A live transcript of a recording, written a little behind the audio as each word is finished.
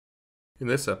In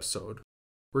this episode,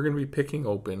 we're going to be picking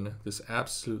open this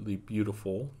absolutely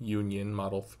beautiful Union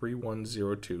Model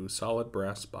 3102 solid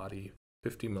brass body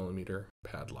 50mm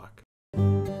padlock.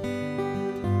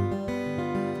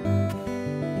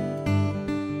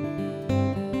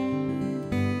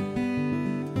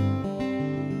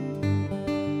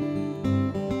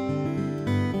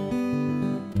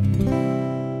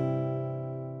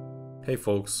 Hey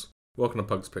folks, welcome to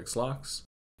Pugs Picks Locks.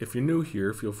 If you're new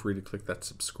here, feel free to click that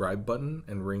subscribe button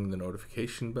and ring the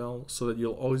notification bell so that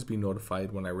you'll always be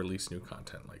notified when I release new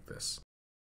content like this.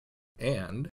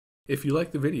 And if you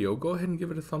like the video, go ahead and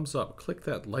give it a thumbs up. Click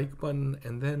that like button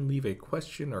and then leave a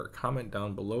question or a comment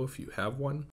down below if you have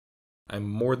one. I'm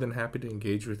more than happy to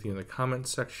engage with you in the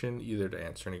comments section, either to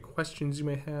answer any questions you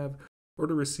may have or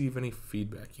to receive any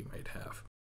feedback you might have.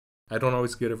 I don't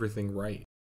always get everything right.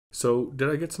 So, did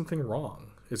I get something wrong?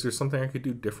 Is there something I could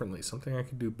do differently? Something I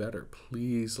could do better?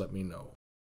 Please let me know.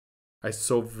 I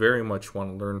so very much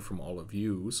want to learn from all of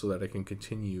you so that I can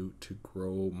continue to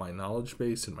grow my knowledge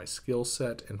base and my skill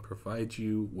set and provide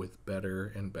you with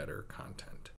better and better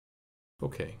content.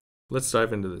 Okay, let's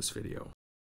dive into this video.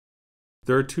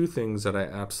 There are two things that I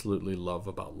absolutely love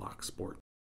about Locksport.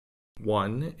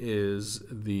 One is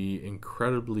the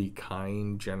incredibly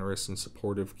kind, generous, and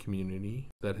supportive community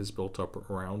that has built up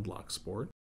around Locksport.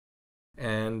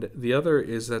 And the other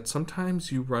is that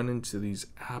sometimes you run into these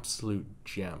absolute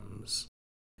gems.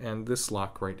 And this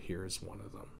lock right here is one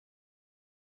of them.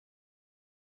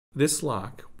 This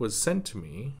lock was sent to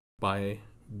me by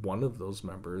one of those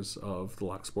members of the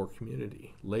Locksport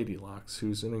community, Lady Locks,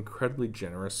 who's an incredibly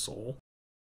generous soul.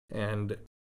 And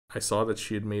I saw that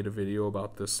she had made a video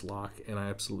about this lock, and I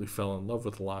absolutely fell in love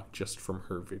with the lock just from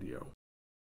her video.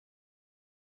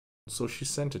 So she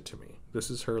sent it to me. This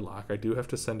is her lock. I do have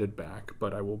to send it back,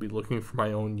 but I will be looking for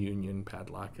my own Union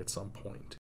padlock at some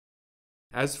point.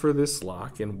 As for this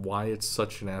lock and why it's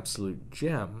such an absolute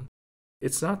gem,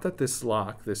 it's not that this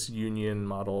lock, this Union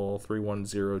Model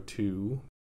 3102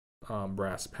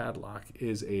 brass padlock,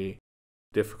 is a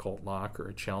difficult lock or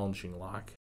a challenging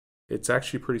lock. It's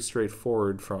actually pretty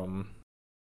straightforward from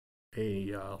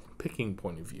a picking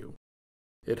point of view.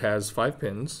 It has 5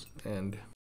 pins, and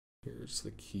here's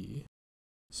the key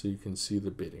so you can see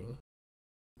the bitting.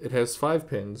 It has 5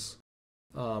 pins.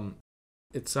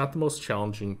 It's not the most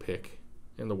challenging pick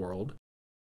in the world.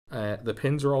 The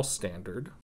pins are all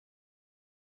standard.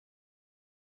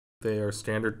 They are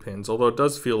standard pins, although it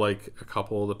does feel like a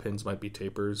couple of the pins might be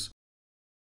tapers.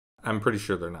 I'm pretty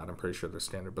sure they're not. I'm pretty sure they're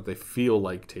standard, but they feel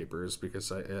like tapers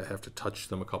because I have to touch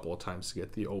them a couple of times to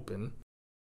get the open.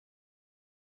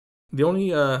 The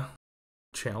only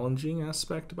challenging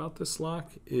aspect about this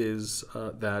lock is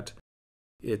that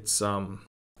it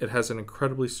has an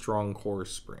incredibly strong core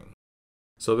spring.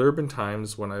 So there have been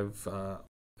times when I've,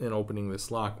 in opening this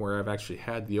lock, where I've actually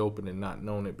had the open and not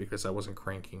known it because I wasn't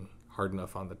cranking hard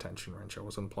enough on the tension wrench. I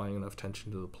wasn't applying enough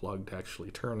tension to the plug to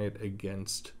actually turn it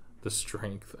against the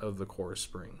strength of the core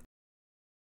spring.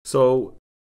 So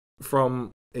from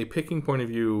a picking point of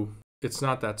view, it's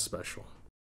not that special.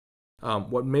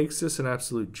 What makes this an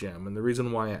absolute gem, and the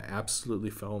reason why I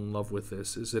absolutely fell in love with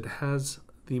this, is it has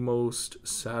the most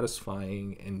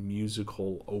satisfying and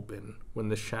musical open. When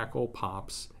the shackle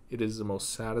pops, it is the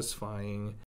most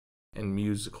satisfying and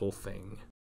musical thing.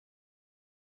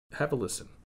 Have a listen.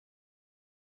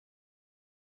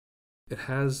 It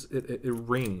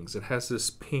rings. It has this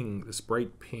ping, this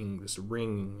bright ping, this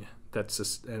ring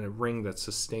and a ring that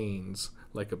sustains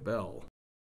like a bell.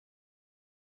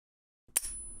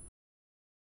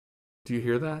 Do you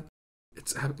hear that?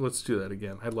 Let's do that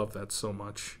again. I love that so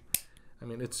much. I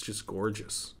mean, it's just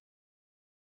gorgeous.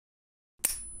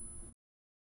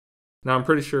 Now, I'm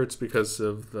pretty sure it's because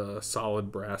of the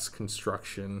solid brass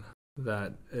construction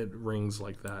that it rings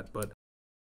like that, but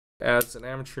as an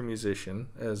amateur musician,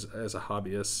 as a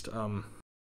hobbyist,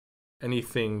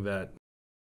 anything that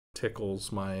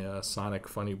tickles my sonic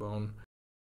funny bone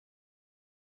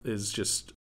is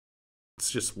just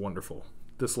wonderful.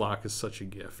 This lock is such a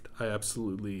gift. I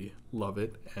absolutely love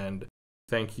it, and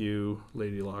thank you,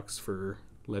 Lady Locks, for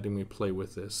letting me play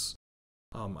with this.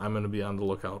 I'm going to be on the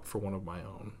lookout for one of my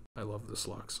own. I love this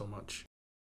lock so much.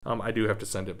 I do have to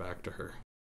send it back to her.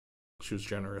 She was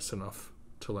generous enough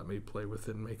to let me play with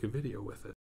it and make a video with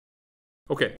it.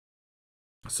 Okay,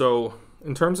 so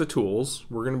in terms of tools,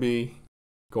 we're going to be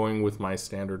going with my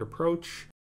standard approach,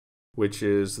 which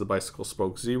is the bicycle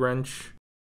spoke Z-wrench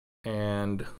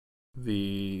and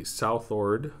the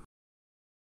Southord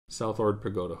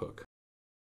Pagoda hook.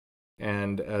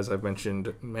 And as I've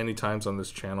mentioned many times on this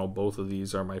channel, both of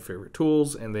these are my favorite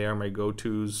tools, and they are my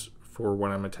go-tos for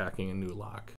when I'm attacking a new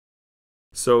lock.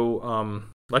 So,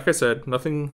 like I said,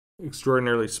 nothing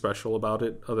extraordinarily special about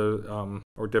it,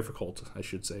 or difficult, I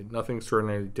should say. Nothing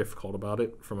extraordinarily difficult about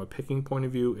it from a picking point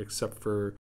of view, except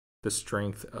for the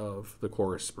strength of the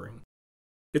chorus spring.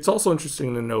 It's also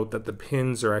interesting to note that the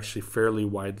pins are actually fairly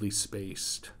widely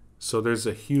spaced. So there's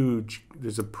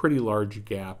a pretty large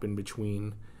gap in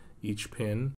between each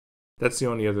pin. That's the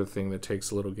only other thing that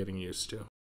takes a little getting used to.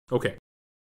 Okay.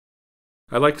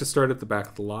 I like to start at the back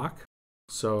of the lock.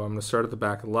 So I'm going to start at the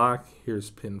back of the lock. Here's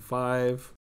pin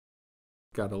 5.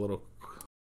 Got a little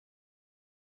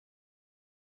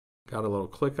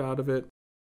click out of it.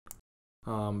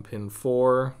 Pin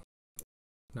 4.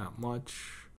 Not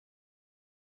much.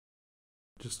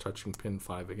 Just touching pin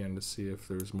 5 again to see if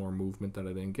there's more movement that I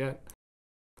didn't get.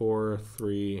 4,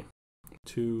 3,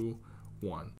 2,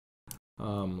 1.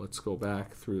 Let's go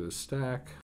back through the stack.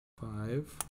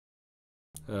 5.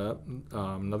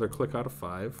 Another click out of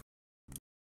 5.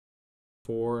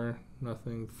 4,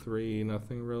 nothing. 3,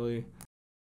 nothing really.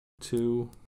 2.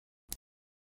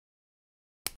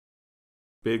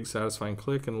 Big satisfying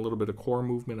click and a little bit of core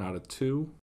movement out of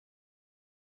 2.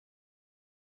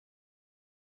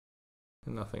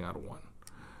 And nothing out of 1.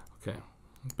 Okay,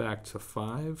 back to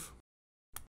 5.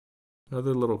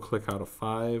 Another little click out of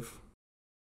 5.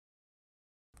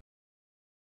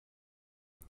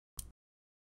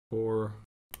 4,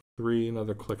 3,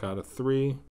 another click out of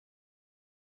 3.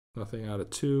 Nothing out of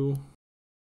 2.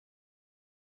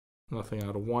 Nothing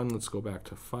out of 1. Let's go back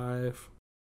to 5.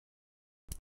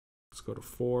 Let's go to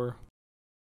 4.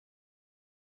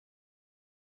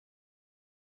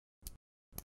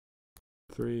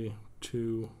 3,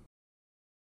 2,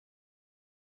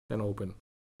 and open.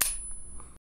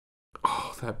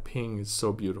 Oh, that ping is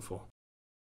so beautiful.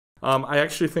 I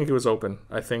actually think it was open.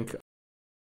 I think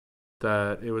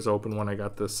that it was open when I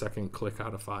got the second click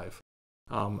out of 5.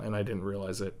 And I didn't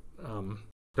realize it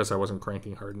because I wasn't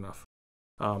cranking hard enough.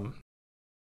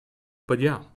 But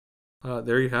yeah,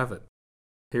 there you have it.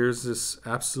 Here's this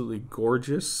absolutely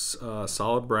gorgeous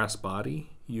solid brass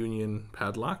body union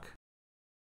padlock.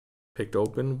 Picked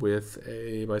open with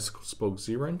a bicycle spoke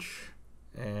Z-wrench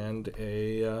and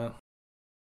a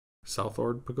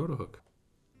Southord Pagoda hook.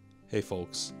 Hey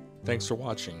folks, thanks for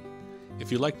watching.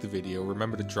 If you liked the video,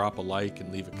 remember to drop a like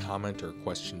and leave a comment or a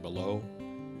question below.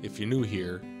 If you're new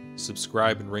here,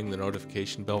 subscribe and ring the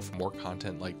notification bell for more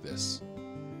content like this.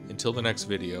 Until the next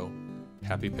video,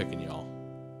 happy picking y'all.